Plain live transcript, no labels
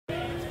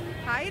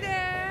Hi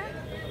there!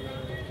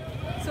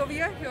 So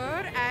we are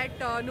here at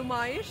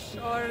Numaish,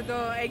 or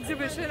the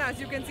exhibition.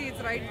 As you can see,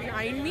 it's right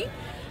behind me.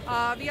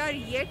 We are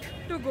yet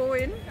to go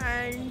in,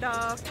 and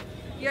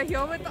we are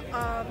here with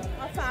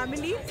a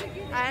family,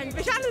 and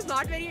Vishal is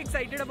not very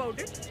excited about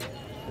it.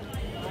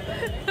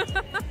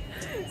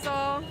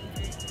 So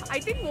I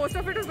think most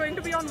of it is going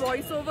to be on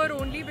voiceover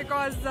only,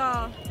 because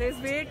there's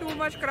way too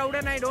much crowd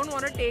and I don't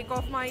want to take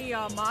off my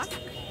mask.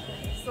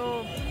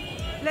 So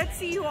let's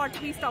see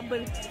what we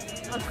stumble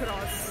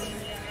across.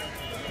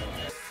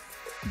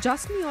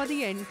 Just near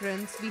the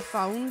entrance, we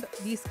found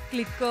these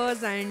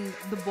clickers and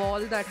the ball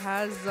that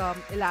has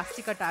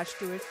elastic attached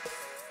to it.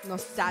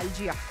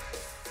 Nostalgia.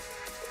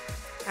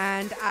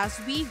 And as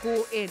we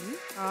go in,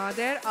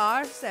 there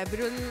are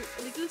several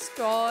little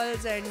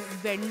stalls and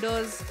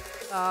vendors,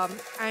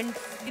 and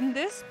in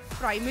this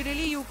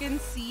primarily you can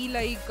see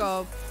like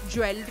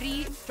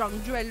jewelry,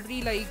 trunk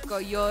jewelry, like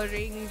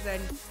earrings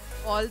and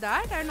all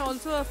that, and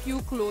also a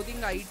few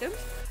clothing items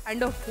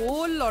and a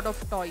whole lot of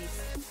toys.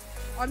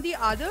 On the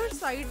other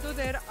side though,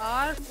 there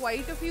are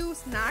quite a few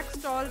snack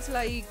stalls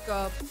like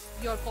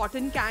your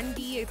cotton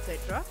candy,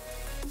 etc.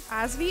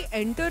 As we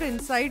enter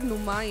inside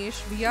Numaish,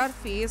 we are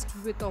faced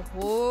with a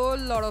whole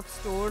lot of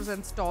stores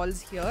and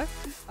stalls here.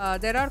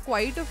 There are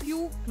quite a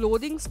few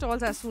clothing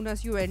stalls as soon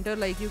as you enter,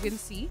 like you can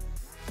see.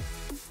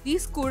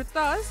 These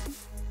kurtas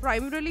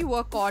primarily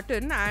were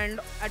cotton and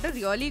at a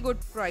really good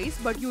price,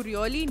 but you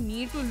really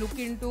need to look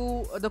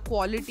into the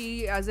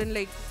quality, as in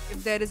like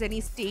if there is any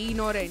stain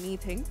or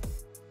anything.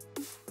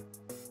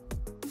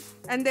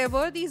 And there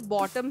were these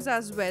bottoms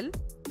as well.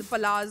 The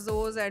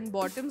palazzos and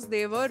bottoms,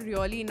 they were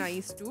really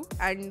nice too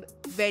and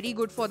very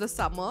good for the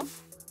summer.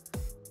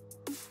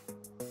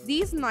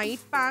 These night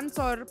pants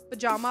or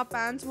pajama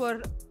pants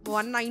were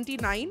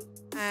 $199,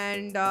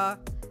 and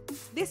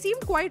they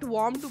seemed quite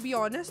warm, to be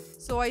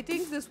honest. So I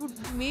think this would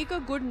make a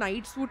good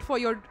night suit for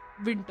your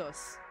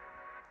winters.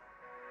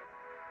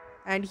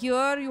 And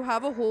here you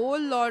have a whole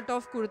lot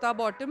of kurta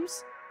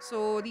bottoms.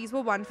 So these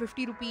were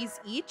 150 rupees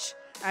each,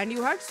 and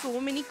you had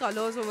so many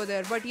colors over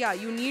there. But yeah,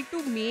 you need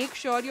to make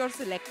sure you're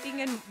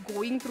selecting and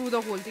going through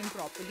the whole thing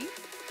properly.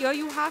 Here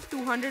you have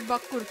 200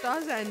 buck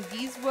kurtas, and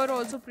these were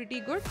also pretty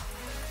good.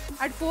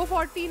 At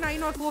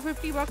 449 or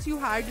 450 bucks, you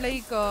had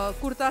like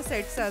kurta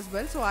sets as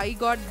well. So I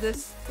got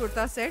this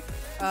kurta set,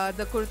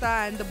 the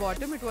kurta and the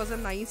bottom. It was a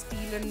nice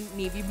teal and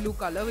navy blue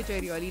color, which I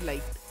really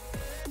liked.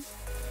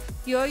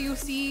 Here you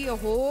see a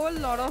whole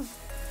lot of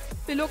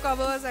pillow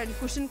covers and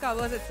cushion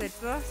covers,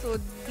 etc. So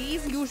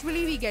these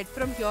usually we get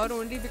from here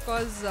only,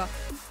 because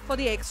for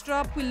the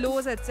extra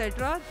pillows,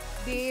 etc.,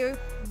 they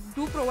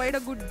do provide a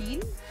good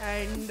deal.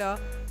 And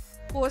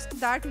post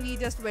that, we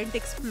just went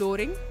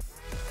exploring.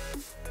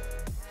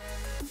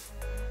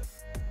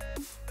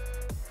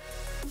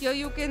 Here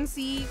you can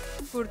see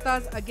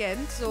kurtas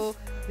again. So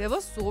there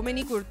were so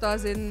many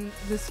kurtas in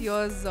this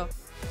year's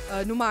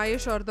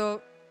Numaish, or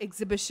the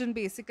exhibition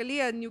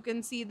basically, and you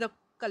can see the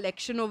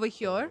collection over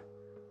here.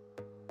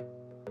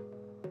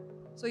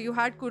 So you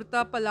had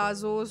kurta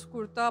palazzos,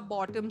 kurta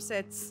bottom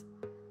sets,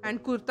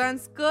 and kurta and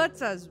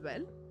skirts as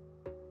well.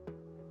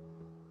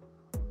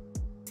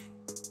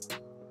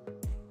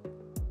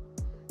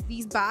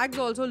 These bags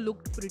also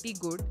looked pretty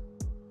good.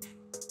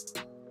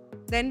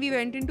 Then we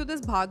went into this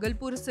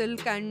Bhagalpur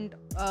silk and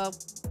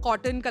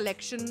cotton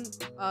collection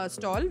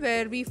stall,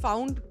 where we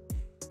found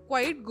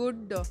quite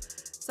good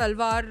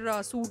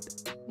salwar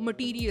suit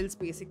materials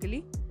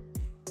basically.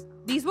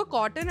 These were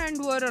cotton and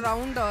were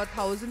around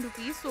 1,000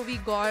 rupees. So we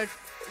got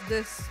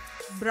this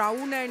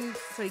brown and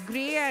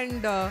grey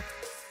and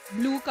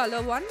blue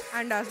color one,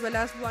 and as well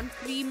as one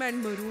cream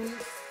and maroon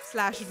 /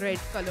 red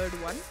colored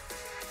one.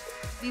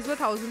 These were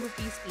 1,000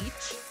 rupees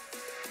each.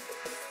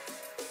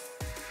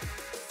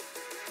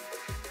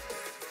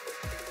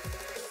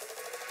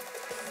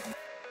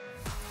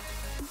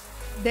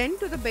 Then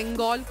to the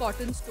Bengal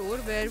cotton store,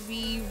 where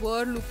we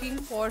were looking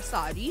for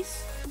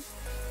saris.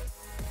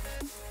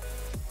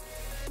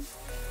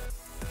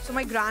 So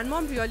my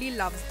grandmom really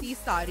loves these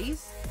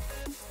saris,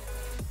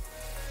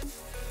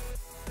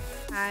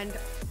 and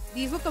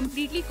these were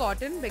completely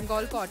cotton,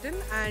 Bengal cotton,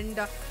 and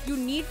you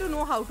need to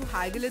know how to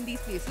haggle in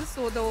these places.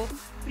 So the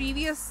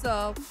previous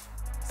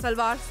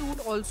salwar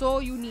suit also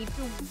you need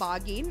to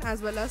bargain,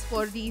 as well as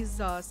for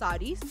these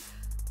saris.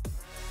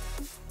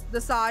 The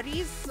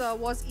saris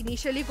was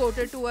initially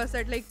quoted to us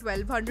at like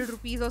 1,200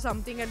 rupees or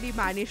something, and we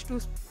managed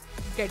to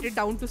get it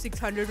down to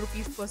 600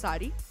 rupees per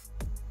sari.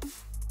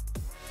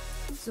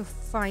 So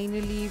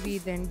finally we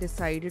then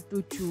decided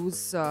to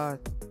choose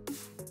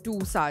two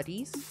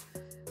saris.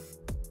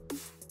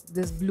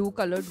 This blue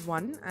colored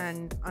one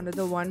and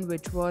another one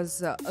which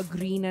was a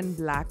green and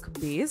black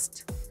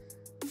based.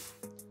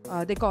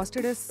 They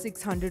costed us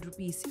 600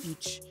 rupees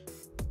each.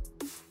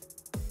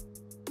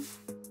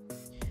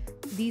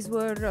 These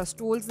were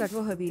stoles that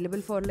were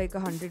available for like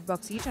 100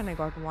 bucks each, and I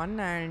got one.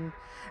 And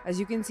as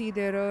you can see,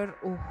 there are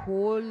a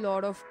whole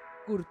lot of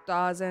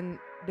kurtas and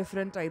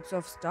different types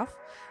of stuff.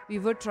 We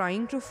were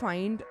trying to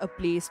find a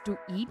place to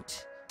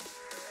eat.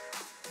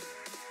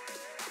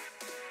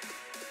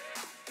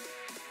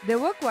 There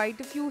were quite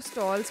a few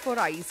stalls for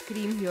ice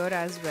cream here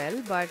as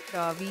well, but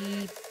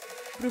we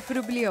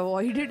preferably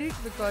avoided it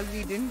because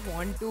we didn't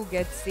want to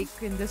get sick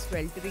in the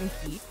sweltering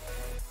heat.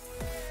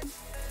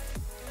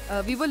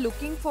 We were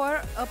looking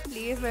for a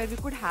place where we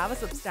could have a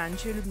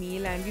substantial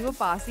meal, and we were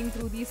passing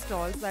through these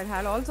stalls that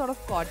had all sort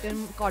of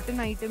cotton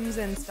items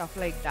and stuff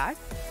like that.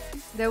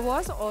 There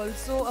was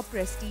also a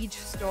prestige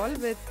stall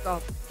with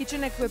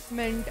kitchen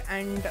equipment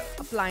and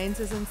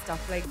appliances and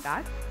stuff like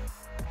that.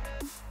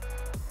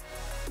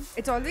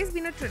 It's always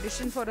been a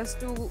tradition for us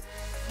to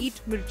eat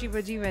mirchi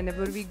bhaji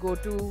whenever we go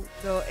to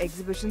the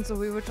exhibition. So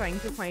we were trying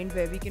to find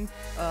where we can,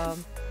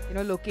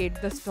 locate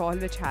the stall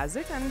which has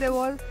it. And there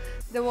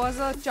was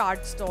a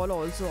chaat stall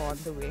also on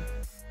the way.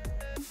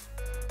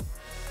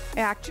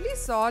 I actually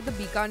saw the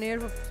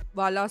Bikaner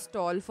Wala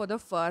stall for the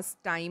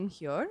first time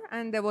here,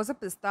 and there was a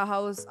pista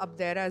house up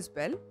there as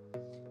well.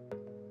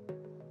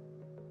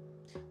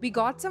 We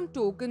got some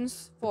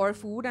tokens for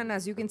food, and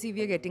as you can see,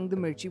 we are getting the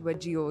mirchi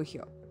bhaji over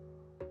here.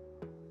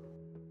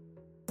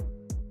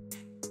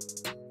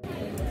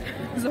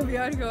 So we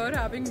are here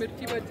having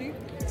mirchi bhaji.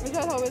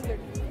 Vishal, how is it?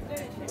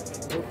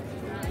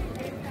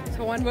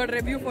 So one word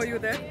review for you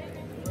there.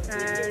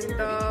 And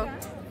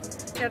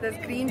yeah, there's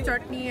green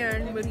chutney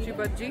and mirchi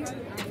bhaji.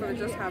 So we're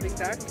just having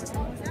that.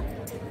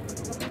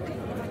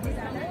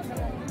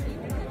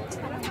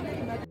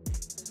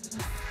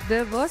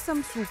 There were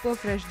some super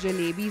fresh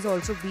jalebis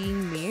also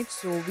being made,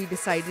 so we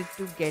decided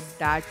to get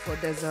that for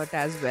dessert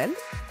as well.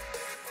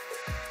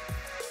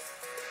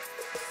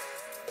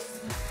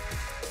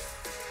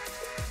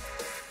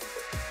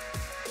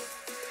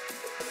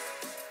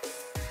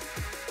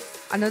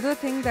 Another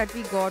thing that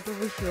we got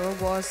over here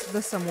was the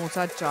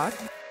samosa chaat.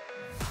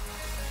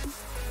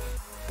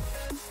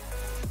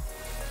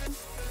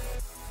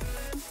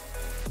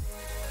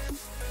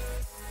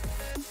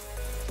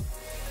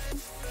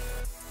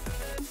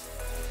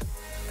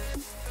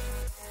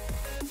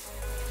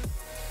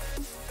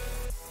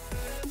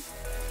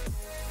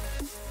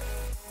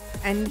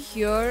 And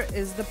here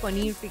is the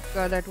paneer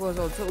tikka that was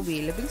also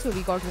available, so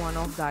we got one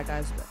of that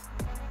as well.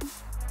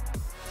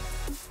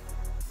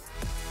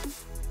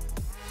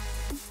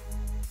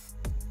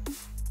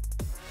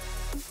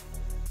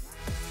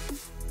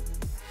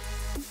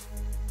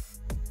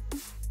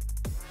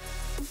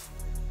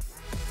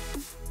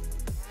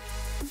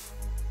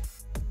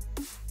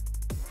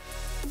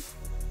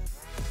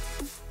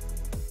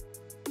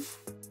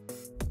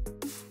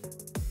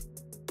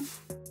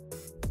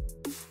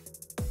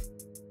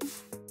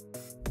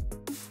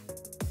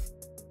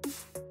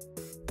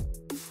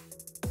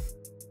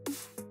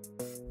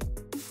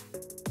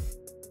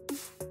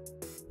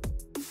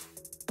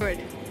 Good.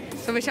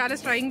 So Vishal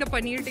is trying the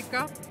paneer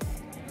tikka.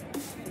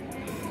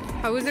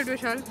 How is it,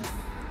 Vishal?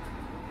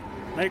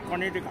 Like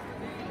paneer tikka.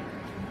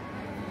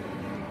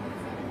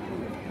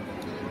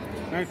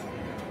 Nice.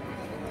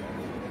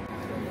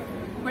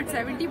 But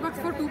 70 bucks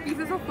for 2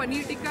 pieces of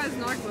paneer tikka is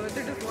not worth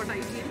it, is what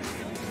I feel.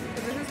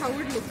 So this is how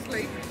it looks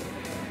like.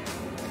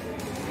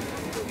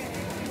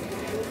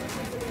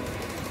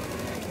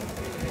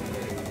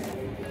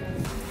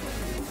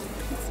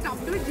 It's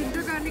stuffed with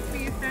ginger garlic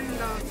paste and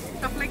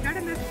stuff like that,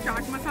 and there's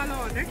chaat masala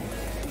on it.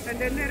 And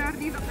then there are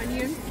these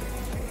onions.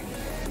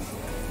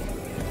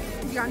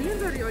 The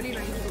onions are really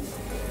nice too.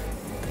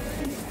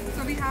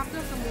 So we have the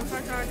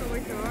samosa chaat over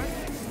here.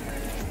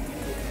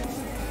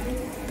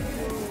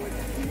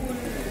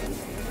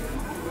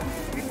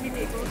 Let me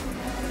take out.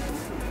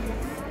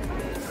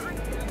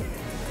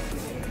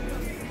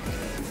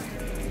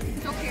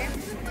 It's okay.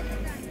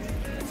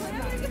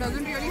 It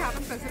doesn't really have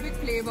a specific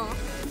flavor.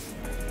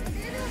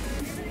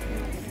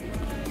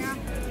 Yeah.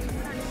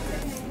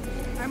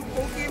 I'm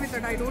okay with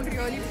it. I don't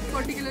really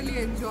particularly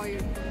enjoy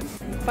it.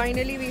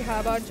 Finally, we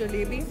have our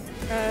jalebi,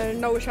 and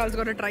now Vishal's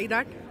gonna try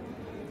that.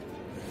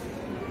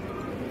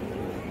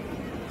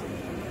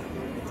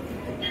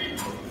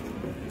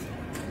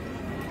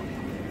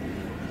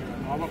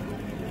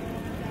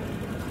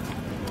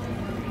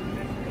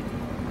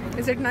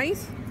 Is it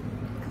nice?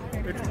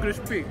 It's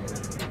crispy.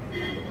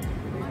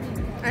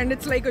 And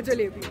it's like a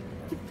jalebi.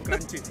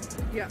 Crunchy.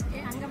 Yeah.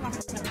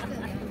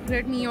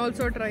 Let me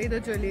also try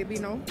the jalebi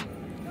now.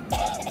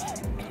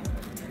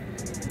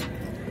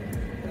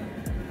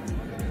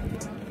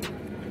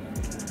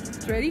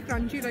 It's very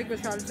crunchy, like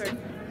Vishal said.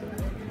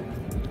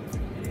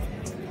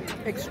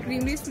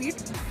 Extremely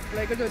sweet,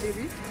 like a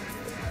jalebi.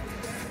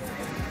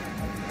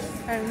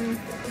 And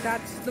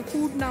that's the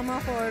food nama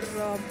for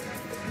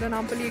the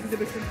Nampally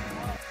exhibition.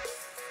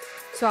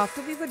 So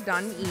after we were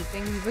done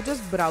eating, we were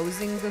just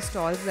browsing the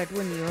stalls that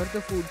were near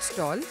the food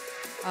stall.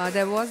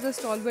 There was the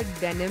stall with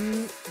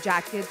denim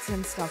jackets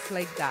and stuff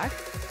like that.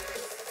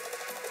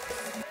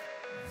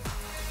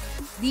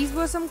 These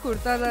were some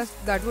kurtas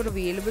that were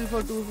available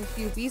for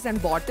 250 rupees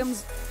and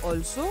bottoms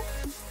also.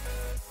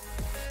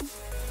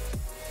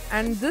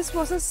 And this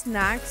was a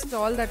snack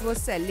stall that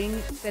was selling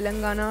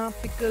Telangana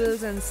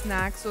pickles and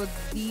snacks. So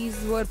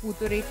these were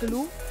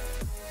puturekulu,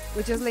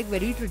 which is like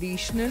very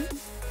traditional.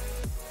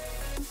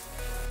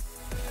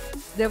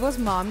 There was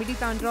mamidi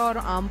tandra or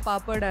aam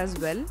papad as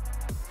well.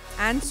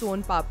 and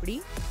son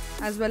papdi,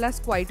 as well as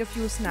quite a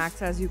few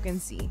snacks, as you can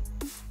see.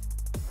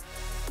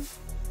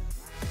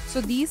 So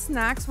these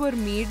snacks were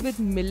made with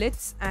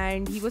millets,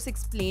 and he was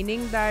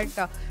explaining that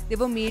they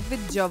were made with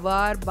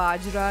jawar,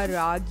 bajra,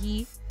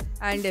 ragi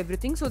and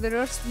everything. So there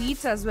are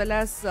sweets as well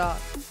as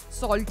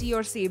salty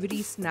or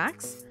savory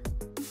snacks.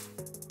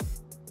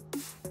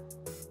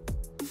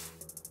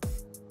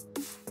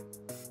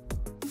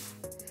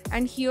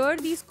 And here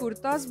these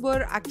kurtas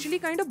were actually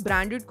kind of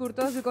branded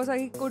kurtas, because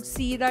I could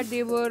see that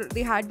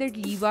they had that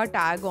Liva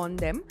tag on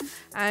them,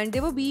 and they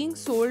were being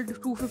sold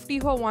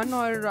 250 for one,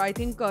 or I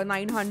think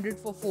 900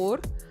 for four,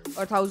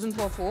 or 1000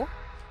 for four.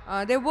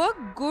 They were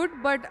good,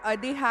 but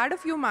they had a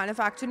few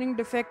manufacturing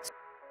defects.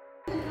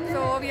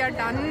 So we are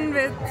done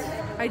with,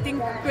 I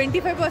think,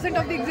 25%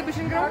 of the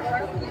exhibition ground.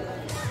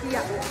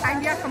 Yeah,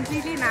 and we are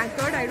completely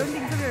knackered. I don't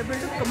think so we're able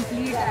to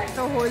complete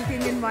the whole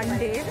thing in one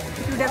day.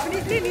 You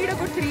definitely need a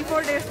good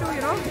 3-4 days to,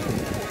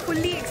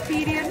 fully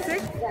experience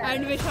it.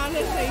 And Vishal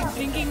is like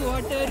drinking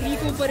water,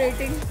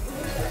 recuperating.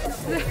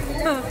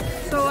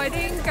 So I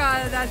think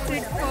that's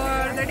it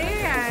for the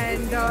day,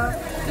 and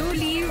do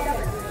leave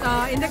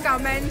in the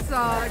comments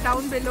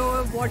down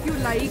below what you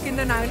like in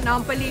the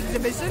Nampally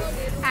exhibition.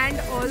 And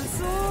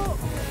also,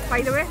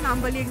 by the way,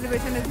 Nampally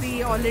exhibition is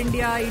the All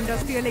India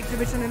Industrial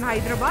Exhibition in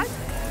Hyderabad.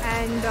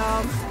 And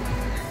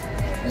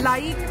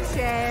like,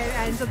 share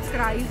and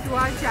subscribe to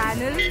our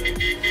channel.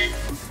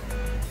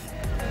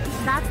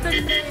 That's the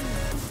trend.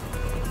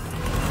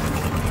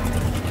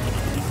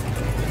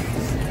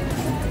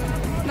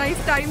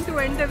 Nice time to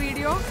end the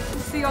video.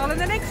 See you all in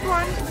the next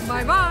one.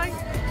 Bye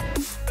bye.